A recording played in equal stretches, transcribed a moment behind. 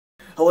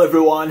Hello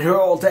everyone, here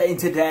all day, and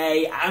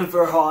today I'm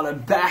Farhan. I'm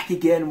back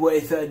again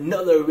with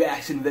another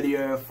reaction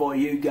video for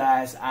you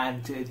guys,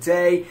 and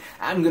today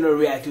I'm gonna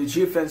react to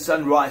Gfriend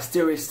Sunrise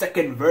Theory's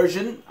second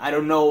version. I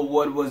don't know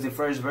what was the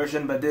first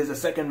version, but there's a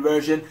second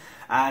version,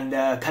 and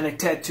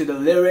connected to the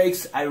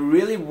lyrics. I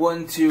really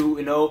want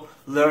to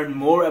learn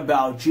more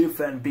about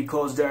Gfriend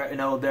because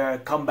their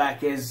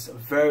comeback is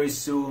very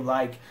soon,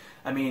 like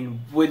I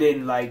mean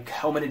within like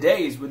how many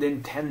days?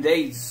 Within 10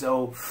 days.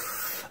 So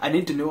I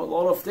need to know a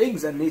lot of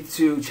things. I need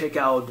to check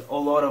out a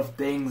lot of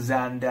things,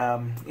 and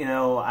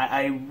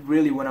I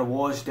really want to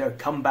watch their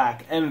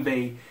comeback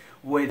MV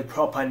with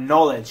proper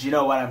knowledge. You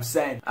know what I'm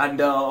saying?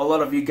 And a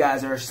lot of you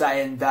guys are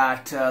saying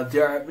that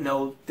their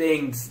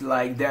things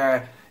like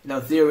their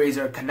theories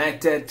are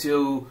connected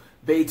to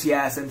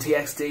BTS and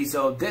TXT.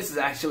 So this is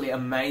actually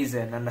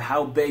amazing, and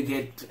how big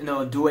it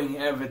doing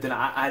everything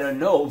I don't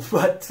know,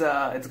 but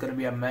it's gonna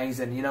be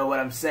amazing. You know what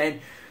I'm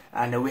saying?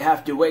 And we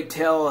have to wait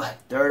till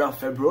 3rd of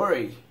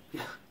February.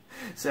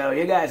 So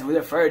you guys,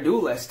 without further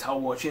ado, let's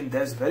start watching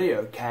this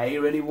video, okay?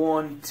 Ready?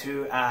 1,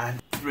 2, and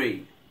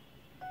 3.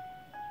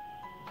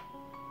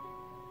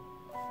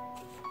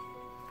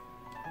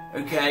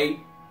 Okay.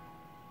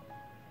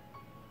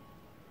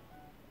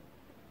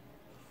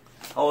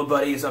 Hello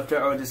buddies, after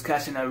our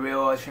discussion I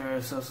realized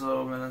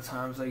so many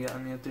times I get a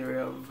new theory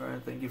of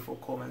thank you for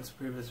comments.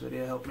 Previous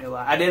video helped me a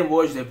lot. I didn't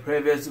watch the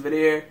previous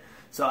video,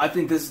 so I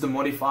think this is the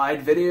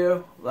modified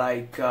video,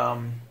 like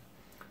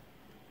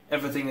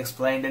everything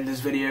explained in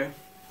this video.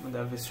 When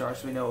the video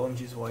starts, we know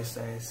OMG's voice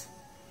says.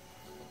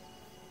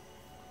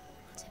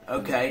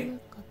 Okay,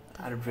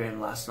 I had a dream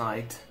last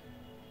night.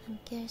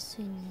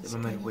 The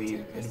moment we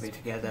could be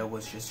together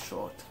was just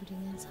short.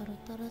 That's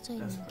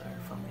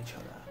from each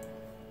other.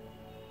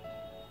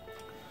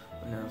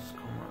 What else?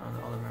 Come on,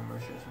 the other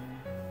members just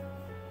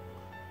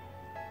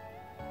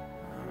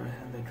I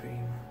had the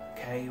dream.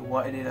 Okay,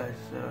 why did I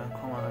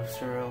come out of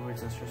serial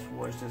reasons? Just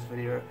watch this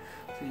video,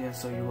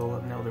 so you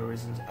will know the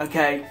reasons.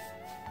 Okay.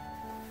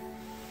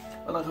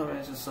 Well, not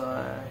commit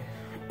suicide.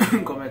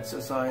 Commit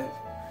suicide,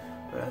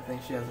 but I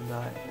think she hasn't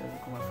died. She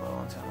hasn't come out for a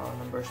long time. I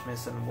remember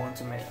Smith and want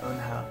to make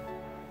Eunha.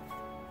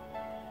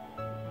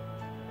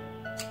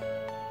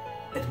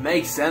 It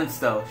makes sense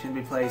though.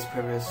 Shinbi plays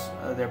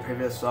their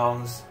previous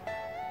songs.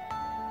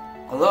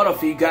 A lot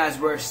of you guys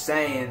were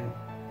saying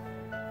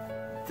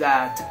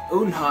that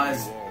Eunha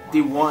is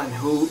the one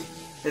who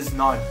is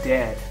not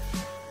dead.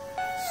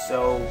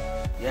 So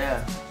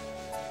yeah,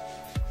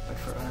 but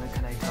for Eunha to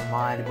connect her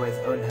mind with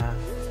Eunha.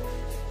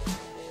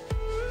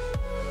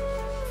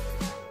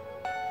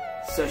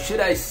 So should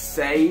I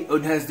say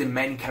Eunha is the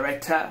main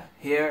character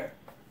here?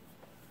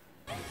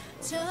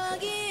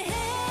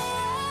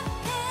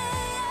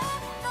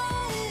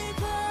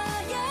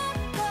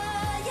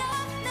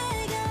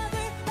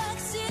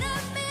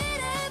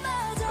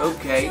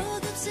 Okay.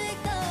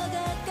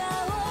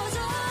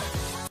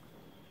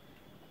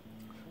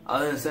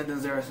 Other than the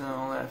sentence, there is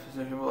only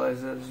after you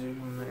realize that you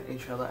meet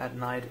each other at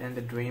night in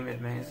the dream. It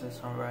means the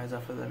sunrise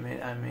after the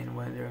mid. I mean,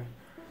 when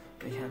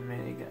they can't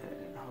make it.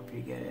 Hope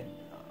you get it.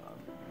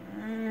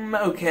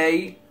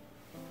 Okay.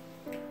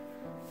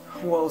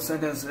 Well,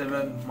 sentence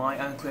even my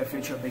unclear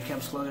future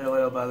becomes closer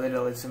little by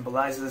little. It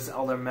symbolizes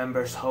other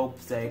members' hope.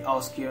 They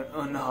ask you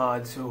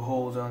Eunha to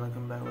hold on and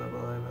come back. What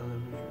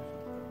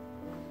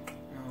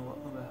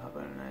will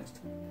happen next?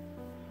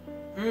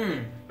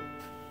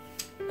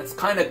 It's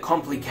kind of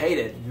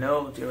complicated.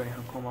 No, during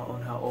her coma,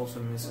 Eunha also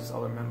misses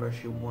other members.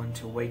 She wants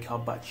to wake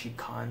up, but she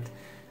can't.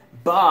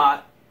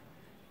 But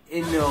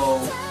in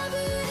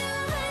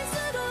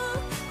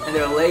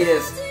their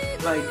latest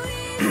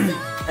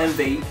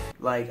MV,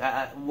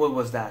 what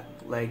was that?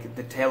 Like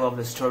the tale of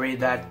the story,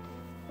 that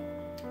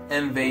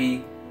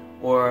MV,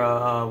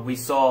 or we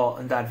saw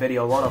in that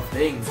video a lot of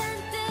things.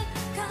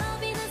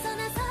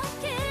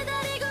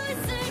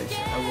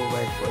 I will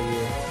wait for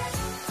you.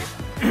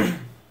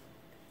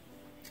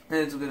 And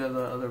it's good that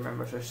the other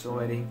members are still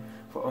waiting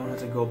for Eunha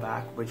to go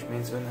back, which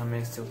means Eunha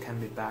may still can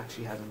be back.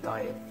 She hasn't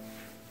died.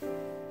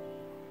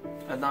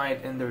 At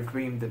night in their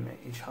dream they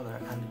meet each other,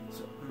 and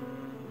so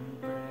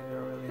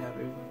they're really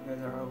happy because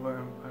they're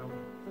over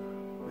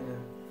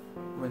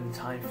when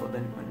time for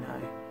them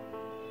midnight.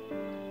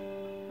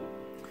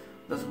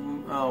 That's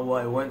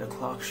why when the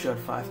clock showed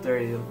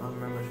 5:30, the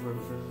members were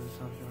because the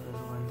assumption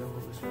was when the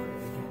hope was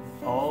again.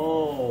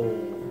 Oh,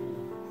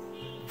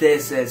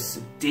 this is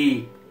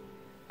deep.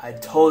 I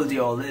told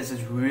you all, this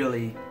is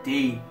really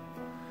deep.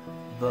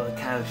 The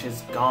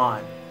character's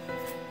gone,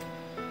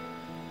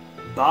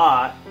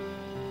 but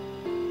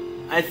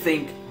I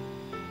think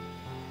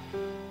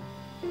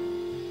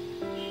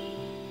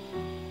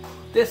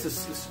this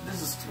is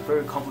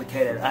very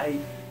complicated.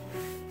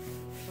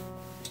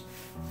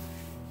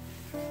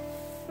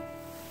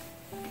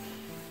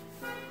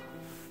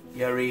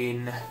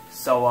 Yarin,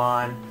 so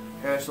on.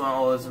 Here's one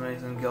always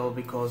amazing girl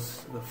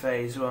because the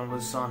face one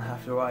was sun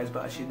have to rise,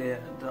 but she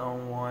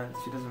doesn't want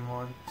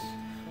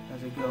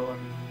as a girl. I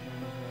mean,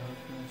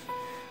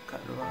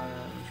 cut the ride,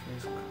 which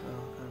means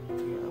come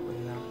together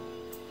with them.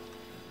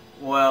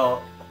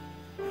 Well,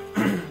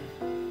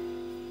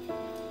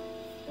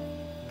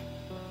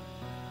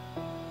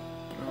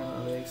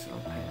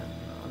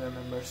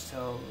 members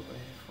tell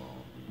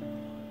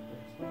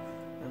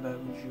about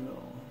Uju.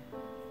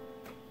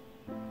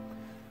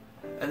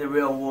 In the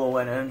real world,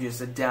 when Eunha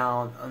sat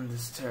down on the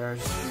stairs,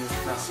 she was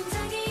found.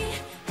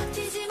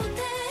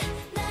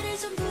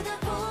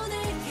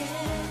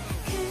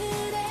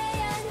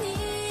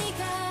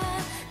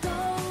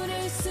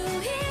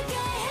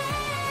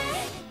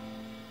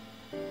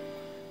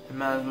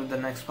 With the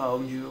next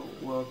part, you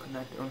will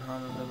connect Eunha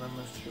and the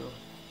members to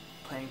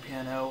playing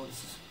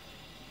pianos.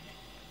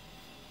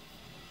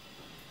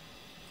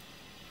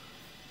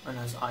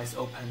 Eunha's eyes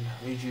open,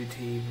 Uju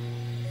TV.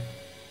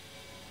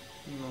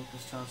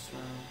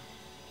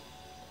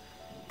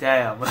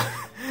 Damn,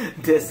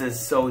 this is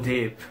so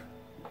deep.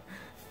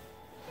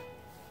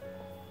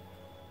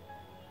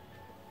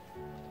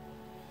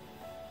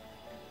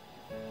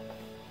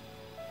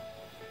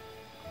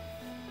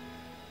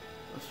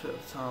 Let's feel the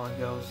time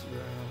goes.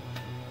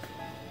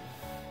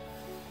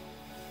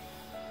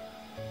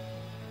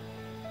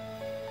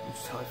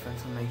 Telephone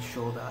to make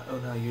sure that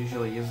Eunha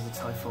usually uses the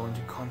telephone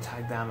to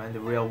contact them in the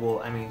real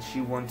world. I mean, she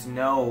wants to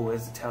know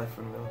where's the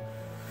telephone though.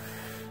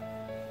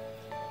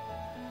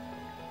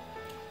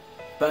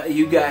 But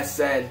you guys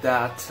said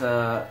that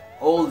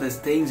all these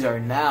things are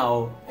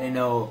now, you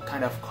know,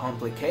 kind of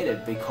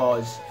complicated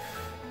because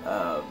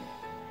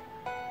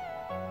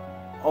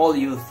all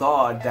you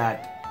thought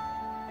that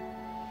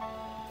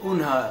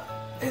Eunha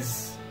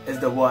is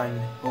the one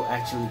who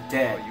actually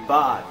did,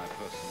 but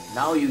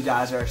now you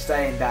guys are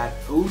saying that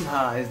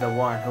Eunha is the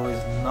one who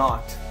is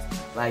not,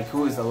 like,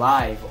 who is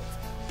alive,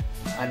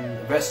 and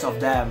the rest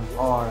of them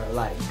are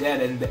like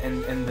dead in the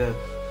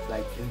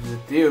like in the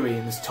theory,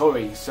 in the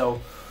story. So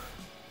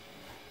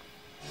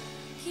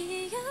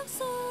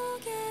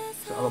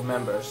I will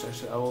remember. So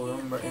I will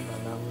remember in my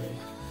memory.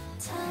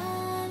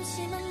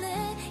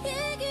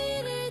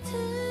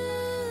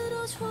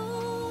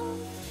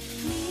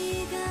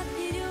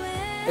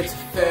 It's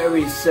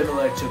very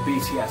similar to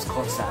BTS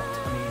concept.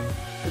 I mean,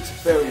 it's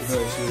very,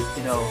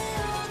 you know,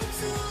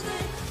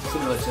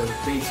 similar to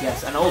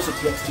BTS and also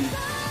TXT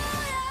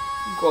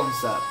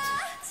concept.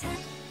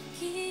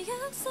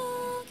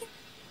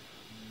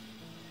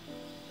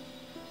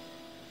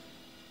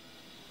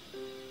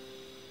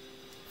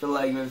 I feel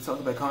like when we talk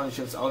about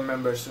conscience, I'll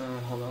remember soon.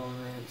 Hold on,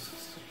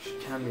 she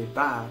can be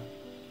bad,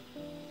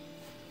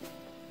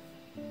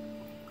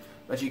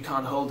 but you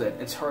can't hold it.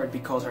 It's hard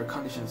because her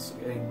condition's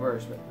getting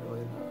worse. But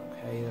really,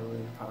 okay, the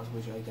really powers,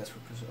 which I guess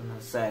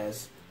Representative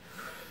says.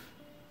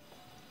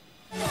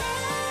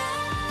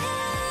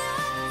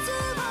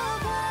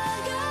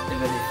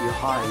 Even if you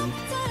hide,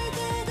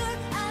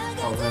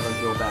 I'll never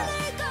go back.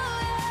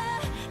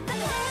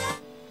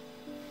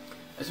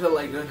 I feel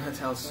like Eunha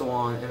tells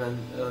Swan and then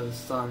the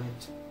sun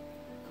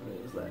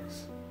his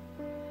legs.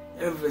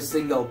 Every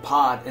single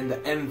part in the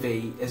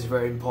MV is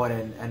very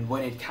important, and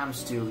when it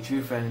comes to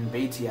Gfriend and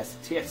BTS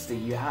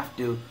TXT, you have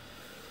to,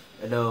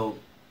 you know,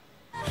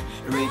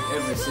 read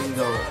every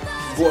single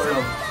word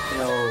of, you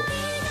know,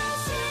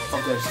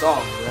 of their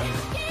song. Right?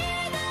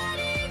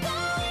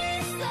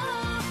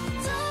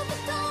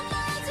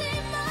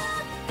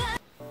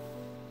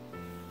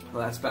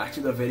 Well, that's back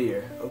to the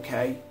video,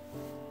 okay?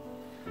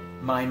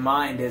 My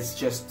mind is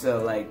just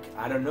like,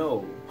 I don't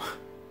know.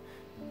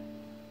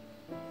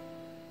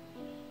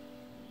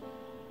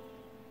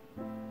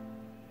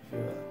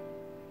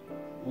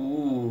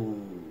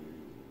 Ooh.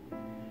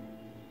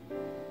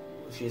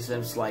 She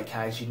seems like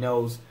how she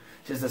knows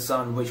she's the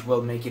son which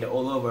will make it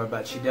all over,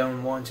 but she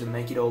don't want to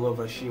make it all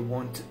over. She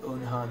wants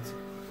Eunha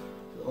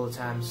all the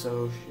time,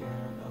 so she,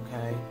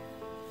 okay.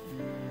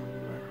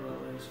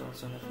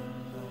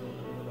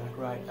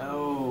 Right.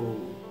 Oh,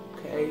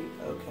 okay.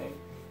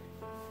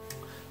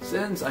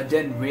 Since I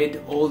didn't read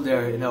all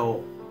their, you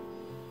know,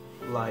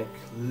 like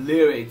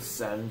lyrics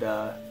and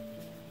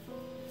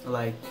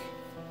like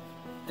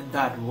in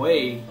that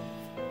way,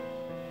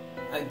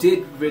 I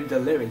did read the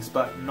lyrics,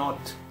 but not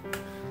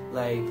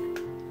like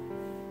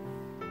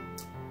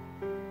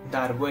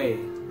that way.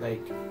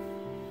 Like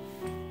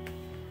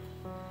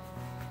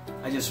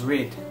I just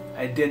read.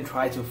 I didn't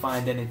try to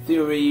find any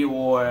theory,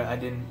 or I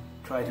didn't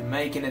try to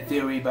make any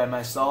theory by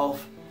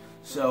myself,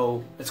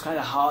 so it's kind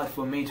of hard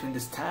for me to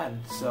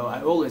understand. So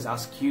I always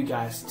ask you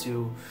guys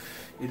to,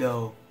 you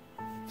know,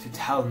 to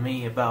tell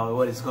me about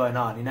what is going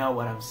on, you know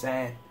what I'm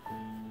saying?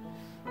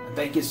 And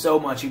thank you so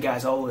much, you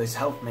guys always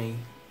help me.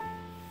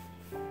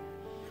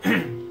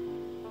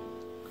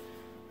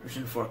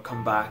 Version for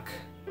comeback,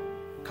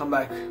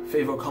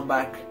 favor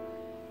comeback,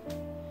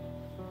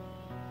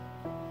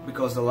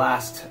 because the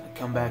last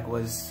comeback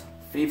was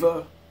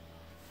Fever.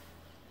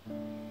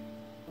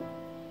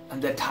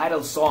 And the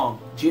title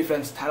song,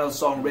 Gfriend's title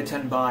song,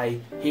 written by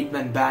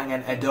Hitman Bang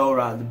and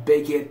Adora, the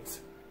big hit,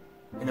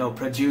 you know,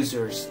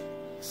 producers.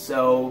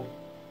 So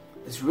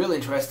it's really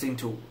interesting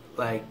to,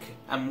 like,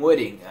 I'm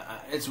waiting.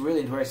 It's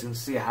really interesting to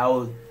see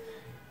how, you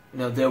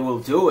know, they will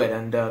do it,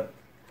 and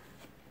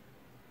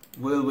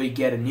will we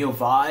get a new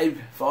vibe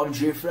from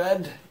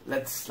Gfriend?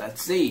 Let's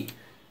see.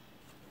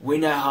 we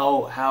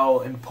know how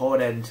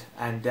important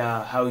and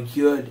how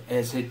good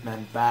is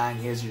Hitman Bang.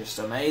 He's just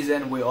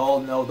amazing. We all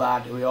know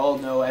that. We all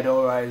know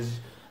Eunha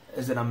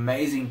is an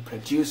amazing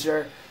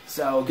producer.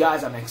 So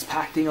guys, I'm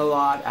expecting a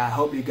lot. I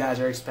hope you guys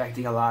are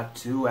expecting a lot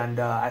too. And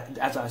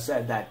as I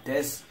said, that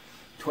this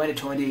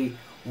 2020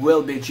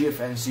 will be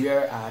Gfriend's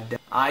year. And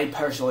I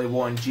personally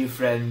want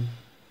Gfriend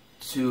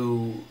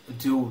to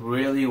do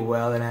really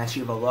well and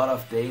achieve a lot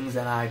of things.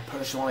 And I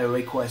personally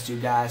request you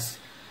guys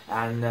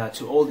and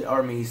to all the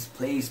armies,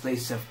 please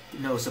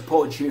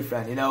support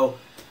Gfriend.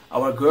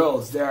 Our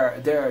girls,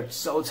 they're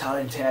so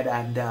talented,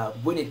 and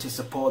we need to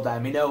support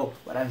them. You know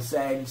what I'm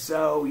saying?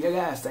 So yeah,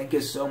 guys, thank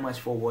you so much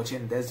for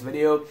watching this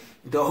video.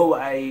 Though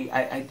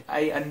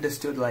I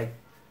understood like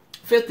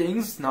few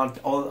things, not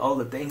all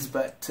the things,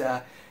 but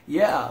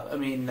yeah, I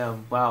mean,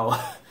 wow.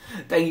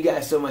 Thank you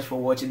guys so much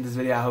for watching this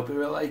video. I hope you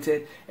really liked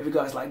it. If you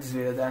guys liked this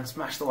video, then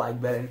smash the like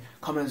button,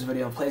 comment this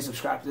video, and please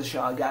subscribe to the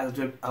channel. Guys,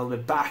 I'll be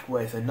back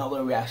with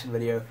another reaction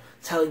video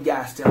telling you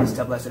guys to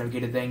step less and have a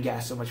good day. Thank you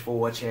guys so much for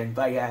watching.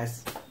 Bye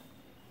guys.